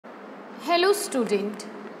Hello student,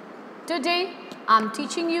 today I am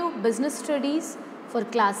teaching you business studies for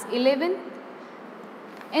class 11.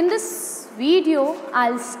 In this video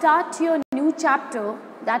I'll start your new chapter,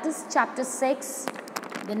 that is chapter 6.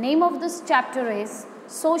 The name of this chapter is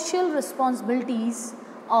Social Responsibilities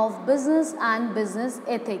of Business and Business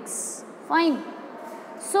Ethics. Fine.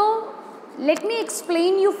 So let me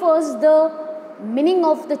explain you first the meaning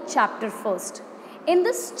of the chapter first. In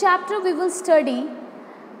this chapter we will study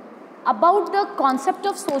about the concept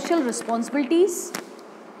of social responsibilities,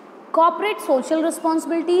 corporate social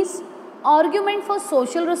responsibilities, argument for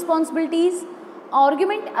social responsibilities,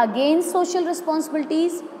 argument against social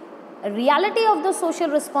responsibilities, reality of the social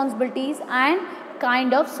responsibilities and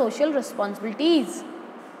kind of social responsibilities.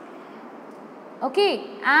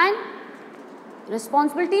 Okay, and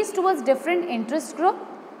responsibilities towards different interest group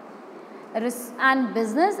and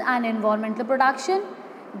business and environmental production,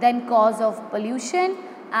 then cause of pollution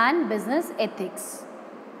and business ethics.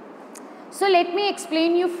 So let me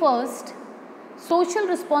explain you first. Social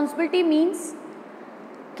responsibility means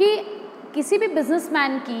कि किसी भी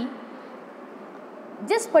businessman की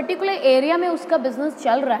जिस particular area में उसका business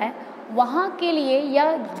चल रहा है वहाँ के लिए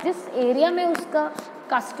या जिस एरिया में उसका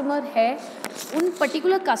कस्टमर है उन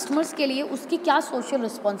पर्टिकुलर कस्टमर्स के लिए उसकी क्या सोशल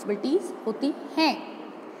रिस्पॉन्सिबिलिटीज़ होती हैं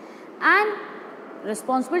and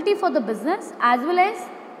responsibility for the business as well as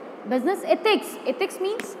business ethics. Ethics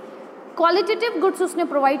means qualitative goods उसने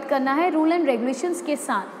प्रोवाइड करना है रूल एंड रेगुलेशंस के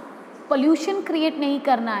साथ, पोल्यूशन क्रिएट नहीं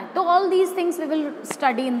करना है. तो all these things we will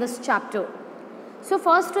study in this chapter. So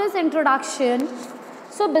first is introduction.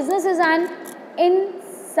 So business is an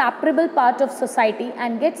inseparable part of society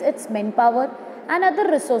and gets its manpower and other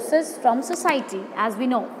resources from society. As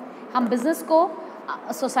we know, हम business को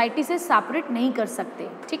society से separate नहीं कर सकते,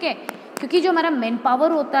 ठीक है, क्योंकि जो हमारा मैन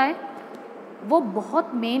पावर होता है वो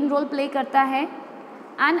बहुत मेन रोल प्ले करता है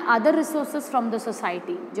and other resources from the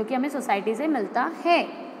society जो कि हमें सोसाइटी से मिलता है.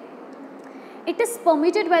 It is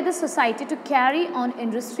permitted by the society to carry on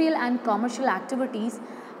industrial and commercial activities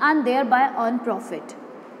and there bye earn profit.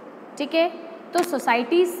 ठीक है, तो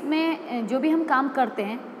सोसाइटीज़ में जो भी हम काम करते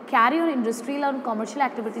हैं कैरी ऑन इंडस्ट्रियल और कमर्शियल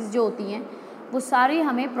एक्टिविटीज़ जो होती हैं वो सारी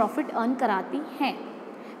हमें प्रॉफिट अर्न कराती हैं.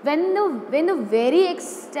 when the very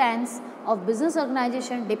extents of business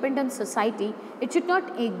organization depend on society, it should not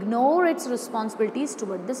ignore its responsibilities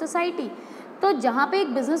toward the society. तो जहाँ पे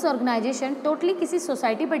एक बिजनेस ऑर्गेनाइजेशन टोटली किसी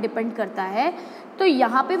सोसाइटी पर डिपेंड करता है तो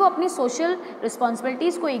यहाँ पे वो अपनी सोशल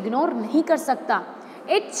रिस्पॉन्सिबिलिटीज़ को इग्नोर नहीं कर सकता.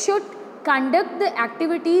 It should conduct the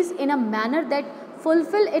activities in a manner that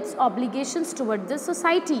fulfill its obligations toward the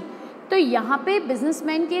society. तो यहाँ पे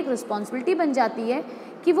बिजनेसमैन की एक रिस्पॉन्सिबिलिटी बन जाती है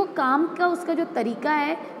कि वो काम का उसका जो तरीका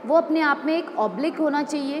है वो अपने आप में एक ऑब्लिक होना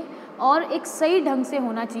चाहिए और एक सही ढंग से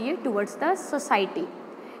होना चाहिए towards the society.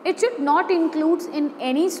 It should not includes in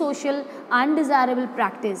any social undesirable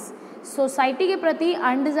practice. Society के प्रति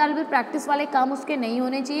अनडिज़ायरेबल प्रैक्टिस वाले काम उसके नहीं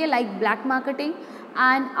होने चाहिए, like black marketing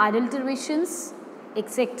and अडल्टरेशंस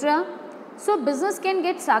etcetera. So business can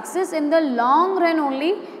get success in the long run only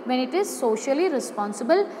when it is socially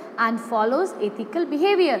responsible and follows ethical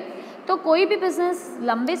behavior. तो कोई भी बिजनेस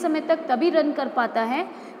लंबे समय तक तभी रन कर पाता है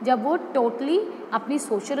जब वो टोटली अपनी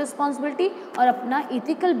सोशल रिस्पॉन्सिबिलिटी और अपना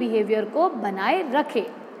इथिकल बिहेवियर को बनाए रखे.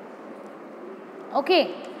 Okay,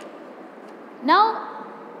 now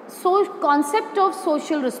concept of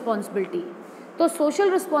social responsibility. तो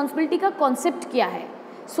सोशल रिस्पॉन्सिबिलिटी का कॉन्सेप्ट क्या है?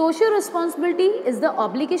 Social responsibility is the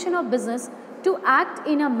obligation of business to act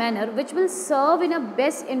in a manner which will serve in a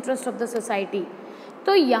best interest of the society.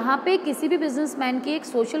 तो यहाँ पे किसी भी businessman की एक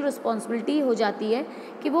सोशल रिस्पॉन्सिबिलिटी हो जाती है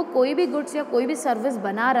कि वो कोई भी गुड्स या कोई भी सर्विस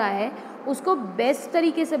बना रहा है उसको बेस्ट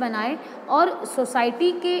तरीके से बनाए और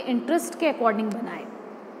सोसाइटी के इंटरेस्ट के अकॉर्डिंग बनाए.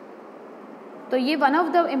 तो ये one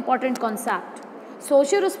of the important concept.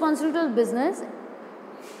 Social responsibility of business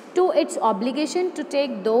to its obligation to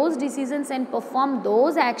take those decisions and perform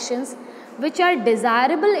those actions which are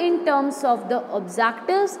desirable in terms of the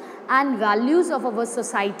objectives and values of our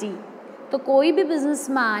society. तो कोई भी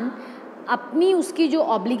businessman अपनी उसकी जो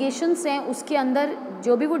obligations हैं उसके अंदर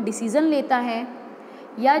जो भी वो डिसीज़न लेता है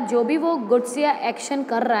या जो भी वो गुड्स या एक्शन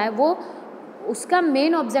कर रहा है वो उसका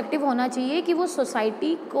मेन ऑब्जेक्टिव होना चाहिए कि वो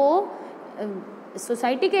सोसाइटी को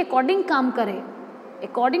सोसाइटी के अकॉर्डिंग काम करे,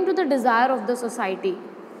 according to the desire of the society.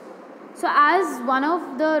 So as one of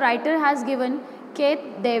the writer has given, Keith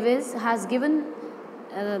Davis has given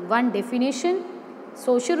one definition.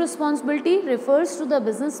 Social responsibility refers to the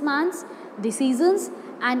businessman's decisions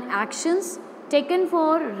and actions taken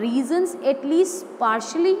for reasons at least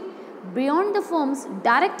partially beyond the firm's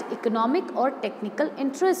direct economic or technical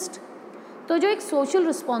interest. तो जो एक social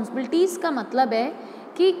responsibilities का मतलब है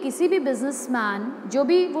कि किसी भी businessman जो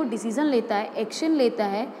भी वो डिसीज़न लेता है, एक्शन लेता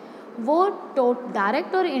है, वो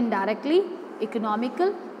डायरेक्ट और इनडायरेक्टली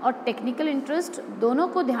इकोनॉमिकल और टेक्निकल इंटरेस्ट दोनों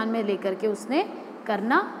को ध्यान में लेकर के उसने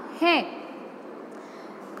करना है।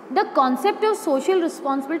 The concept of social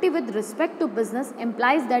responsibility with respect to business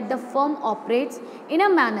implies that the firm operates in a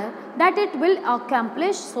manner that it will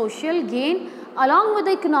accomplish social gain along with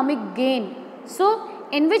the economic gain, so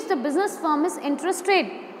in which the business firm is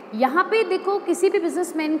interested. यहाँ पे देखो किसी भी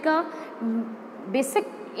businessman का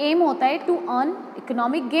basic M होता है to earn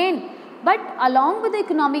economic gain, but along with the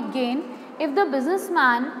economic gain, if the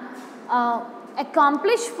businessman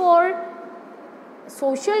accomplish for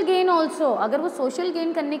social gain also, अगर वो सोशल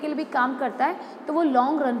गेन करने के लिए भी काम करता है तो वो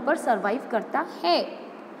लॉन्ग रन पर सर्वाइव करता है।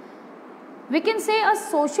 We can say a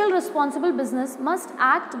social responsible business must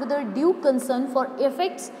act with a due concern for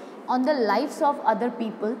effects on the lives of other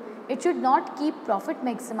people. It should not keep profit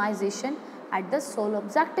maximisation at the soul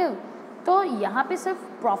objective. तो यहाँ पे सिर्फ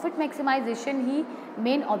profit maximisation ही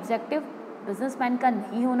main objective businessman का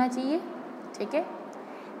नहीं होना चाहिए, ठीक है।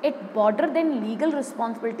 It broader than legal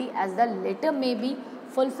responsibility, as the latter may be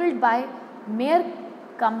fulfilled by mere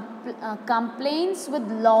compliance with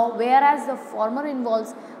law, whereas the former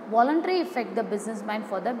involves voluntary effect the businessman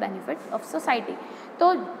for the benefit of society। तो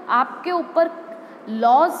आपके ऊपर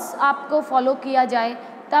laws आपको फॉलो किया जाए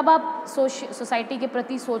तब आप society के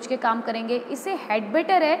प्रति सोच के काम करेंगे। इससे हेड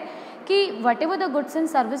बेटर है कि what ever the goods and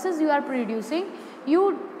services you are producing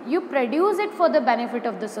you produce it for the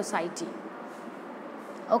benefit of the society.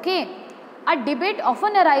 Okay, a debate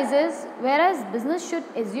often arises whereas business should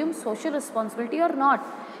assume social responsibility or not,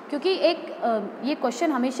 क्योंकि एक ये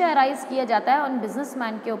question हमेशा arise किया जाता है on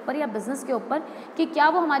businessman के ऊपर या बिजनेस के ऊपर कि क्या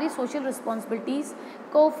वो हमारी सोशल रिस्पॉन्सिबिलिटीज़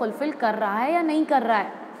को फुलफिल कर रहा है या नहीं कर रहा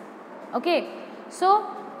है। Okay, so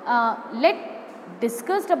let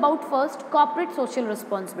discussed about first corporate social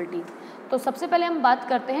responsibility. तो सबसे पहले हम बात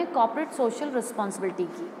करते हैं कॉर्पोरेट सोशल रिस्पॉन्सिबिलिटी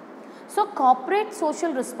की। सो कॉर्पोरेट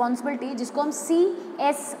सोशल रिस्पॉन्सिबिलिटी, जिसको हम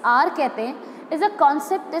CSR कहते हैं, is a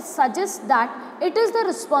concept that suggest that it is the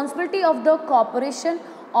responsibility of the corporation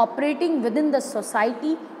operating within the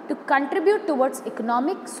society to contribute towards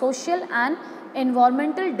economic, social and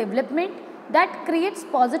environmental development that creates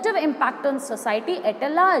positive impact on society at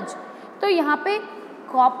a large। तो यहाँ पे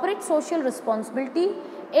corporate social responsibility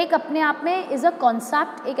एक अपने आप में is a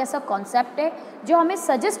concept, एक ऐसा concept है जो हमें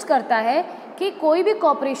सजेस्ट करता है कि कोई भी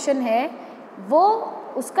कॉर्पोरेशन है वो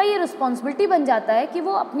उसका ये रिस्पॉन्सिबिलिटी बन जाता है कि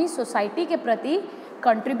वो अपनी सोसाइटी के प्रति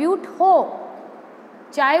कंट्रीब्यूट हो,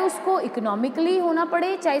 चाहे उसको इकोनॉमिकली होना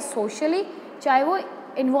पड़े, चाहे सोशली, चाहे वो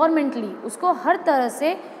इन्वायरमेंटली, उसको हर तरह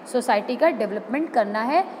से सोसाइटी का डेवलपमेंट करना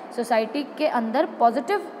है, सोसाइटी के अंदर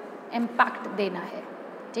पॉजिटिव इम्पैक्ट देना है,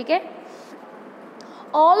 ठीक है।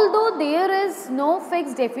 Although there is no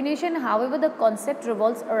fixed definition, however, the concept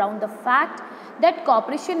revolves around the fact that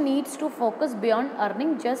corporation needs to focus beyond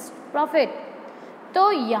earning just profit।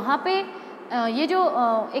 तो यहाँ पे ये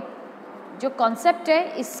जो कॉन्सेप्ट है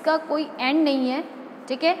इसका कोई एंड नहीं है,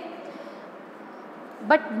 ठीक है,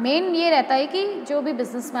 बट मेन ये रहता है कि जो भी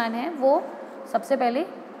बिजनेसमैन है वो सबसे पहले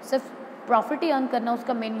सिर्फ प्रॉफिट ही अर्न करना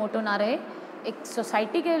उसका मेन मोटो ना रहे, एक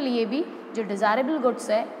सोसाइटी के लिए भी जो डिज़ायरेबल गुड्स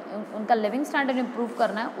है उनका लिविंग स्टैंडर्ड इम्प्रूव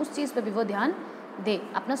करना है, उस चीज़ पे भी वो ध्यान दे,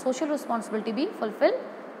 अपना सोशल रिस्पॉन्सिबिलिटी भी फुलफिल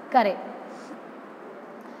करे।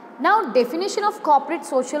 Now definition of corporate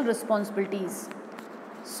social responsibilities.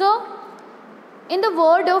 So in the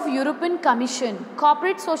word of European Commission,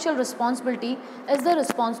 corporate social responsibility is the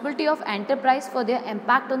responsibility of enterprise for their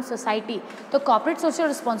impact on society। तो corporate social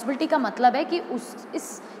responsibility का मतलब है कि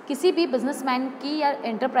किसी भी businessman की या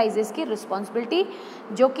एंटरप्राइजेस की रिस्पॉन्सिबिलिटी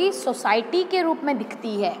जो कि सोसाइटी के रूप में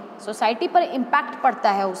दिखती है, सोसाइटी पर इम्पैक्ट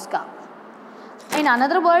पड़ता है उसका। In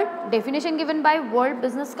another word, definition given by World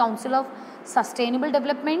Business Council of Sustainable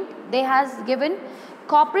Development, they has given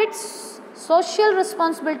corporate social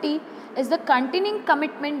responsibility is the continuing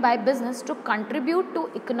commitment by business to contribute to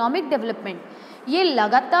economic development। ये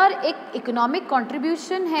लगातार एक economic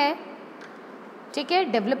contribution है, ठीक है,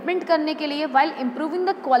 development करने के लिए, while improving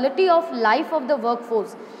the quality of life of the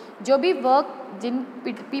workforce। जो भी जिन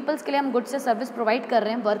पीपल्स के लिए हम गुड्स से सर्विस प्रोवाइड कर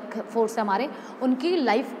रहे हैं, वर्क फोर्स हमारे, उनकी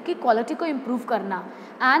लाइफ की क्वालिटी को इम्प्रूव करना,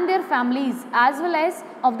 and their families as well as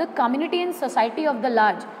of the community and society of the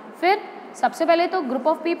large. फिर सबसे पहले तो ग्रुप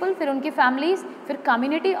ऑफ पीपल, फिर उनकी फैमिलीज, फिर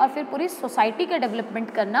कम्युनिटी और फिर पूरी सोसाइटी का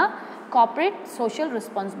डेवलपमेंट करना कॉर्पोरेट सोशल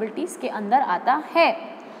रिस्पॉन्सिबिलिटीज़ के अंदर आता है।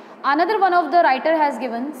 Another one of the writer has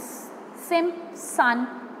given, Simpson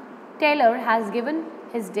Taylor has given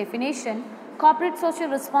his definition, corporate social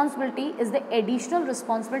responsibility is the additional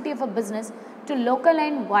responsibility of a business to local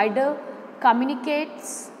and wider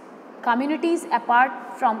communities apart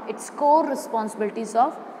from its core responsibilities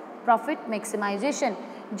of profit maximisation.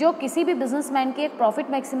 जो किसी भी businessman की एक profit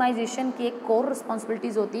maximisation की एक core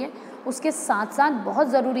responsibilities होती है, उसके साथ साथ बहुत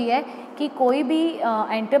ज़रूरी है कि कोई भी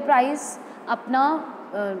एंटरप्राइज अपना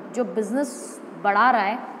जो बिज़नेस बढ़ा रहा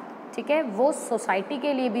है, ठीक है, वो सोसाइटी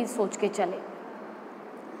के लिए भी सोच के चले।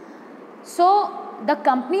 So the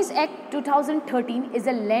companies act 2013 is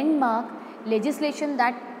a landmark legislation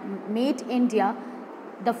that made India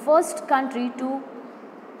the first country to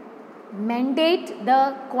mandate the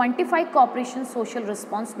quantify corporation social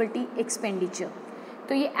responsibility expenditure.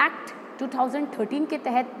 तो ये एक्ट 2013 के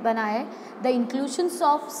तहत बना है। The इंक्लूशंस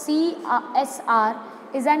of CSR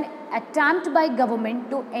is an attempt by government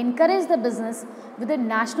to encourage the business with a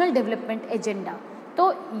national development agenda।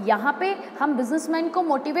 तो यहाँ पे हम बिजनेसमैन को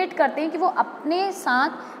मोटिवेट करते हैं कि वो अपने साथ,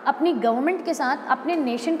 अपनी गवर्नमेंट के साथ, अपने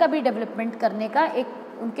नेशन का भी डेवलपमेंट करने का एक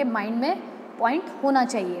उनके माइंड में पॉइंट होना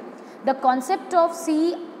चाहिए। The concept of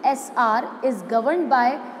CSR is governed by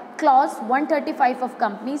clause 135 of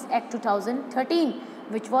Companies Act 2013,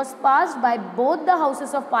 which was passed by both the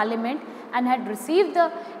houses of parliament and had received the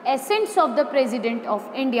assents of the President of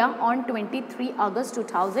India on 23 August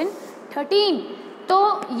 2013। तो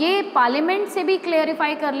ये parliament से भी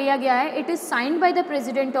clarify कर लिया गया है। It is signed by the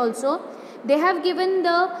president also. They have given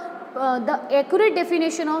the accurate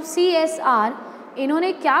definition of CSR।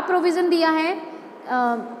 इन्होंने क्या प्रोविज़न दिया है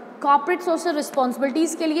कॉर्पोरेट सोशल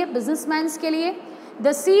रिस्पॉन्सिबिलिटीज़ के लिए, बिजनेसमैन्स के लिए।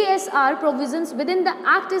 The CSR provisions with in the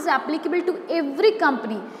act is applicable to every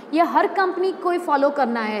company. यह हर company को फॉलो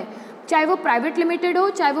करना है, चाहे वो प्राइवेट लिमिटेड हो,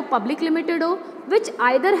 चाहे वो पब्लिक लिमिटेड हो, विच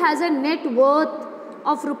either has a net worth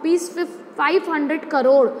of ₹500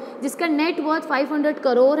 crore, जिसका नेट वर्थ 500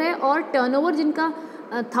 करोड़ है, और टर्नओवर जिनका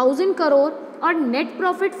 1000 करोड़ और net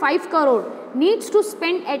profit 5 crore, needs to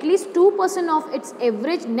spend at least 2% of its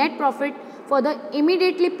average net profit for the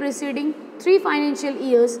immediately preceding 3 financial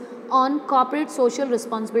years on corporate social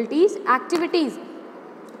responsibilities activities.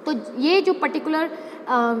 तो ये जो particular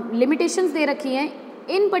limitations दे रखी हैं,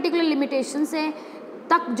 इन पर्टिकुलर लिमिटेशन से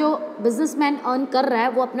तक जो बिजनेसमैन अर्न कर रहा है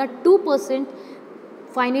वो अपना 2%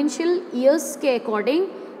 फाइनेंशियल ईयर्स के अकॉर्डिंग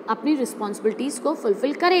अपनी रिस्पॉन्सिबिलिटीज़ को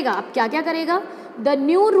फुलफिल करेगा। अब क्या क्या करेगा? The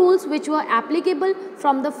new rules which were applicable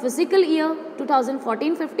from the physical year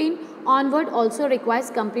 2014-15 onward also requires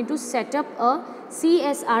company to setup a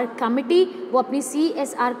CSR committee. वो अपनी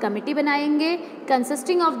CSR कमिटी बनाएंगे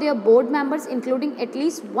consisting of their board members including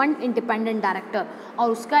at least 1 independent director,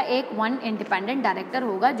 और उसका एक 1 इंडिपेंडेंट डायरेक्टर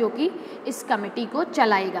होगा जो कि इस कमिटी को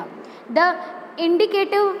चलाएगा। The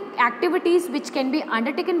indicative activities which can be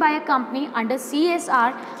undertaken by a company under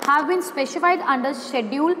CSR have been specified under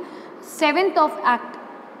Schedule 7th of Act।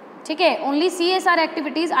 ठीक है, only CSR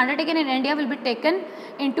activities undertaken in India will be taken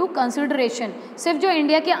into consideration. सिर्फ जो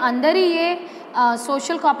India के अंदर ही ये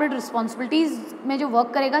social corporate responsibilities में जो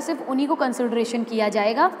work करेगा, सिर्फ उन्हीं को कंसिडरेशन किया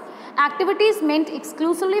जाएगा। Activities meant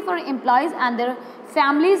exclusively for employees and there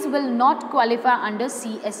families will not qualify under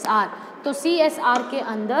CSR। तो CSR के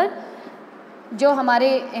अंदर जो हमारे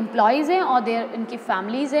एम्प्लॉयज़ हैं और देयर इनकी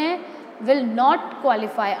फैमिलीज़ हैं विल नॉट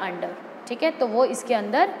क्वालिफाई अंडर। ठीक है, तो वो इसके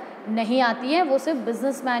अंदर नहीं आती हैं, वो सिर्फ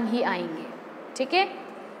बिजनेसमैन ही आएंगे। ठीक है,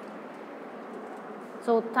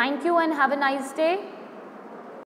 so thank you and have a nice day.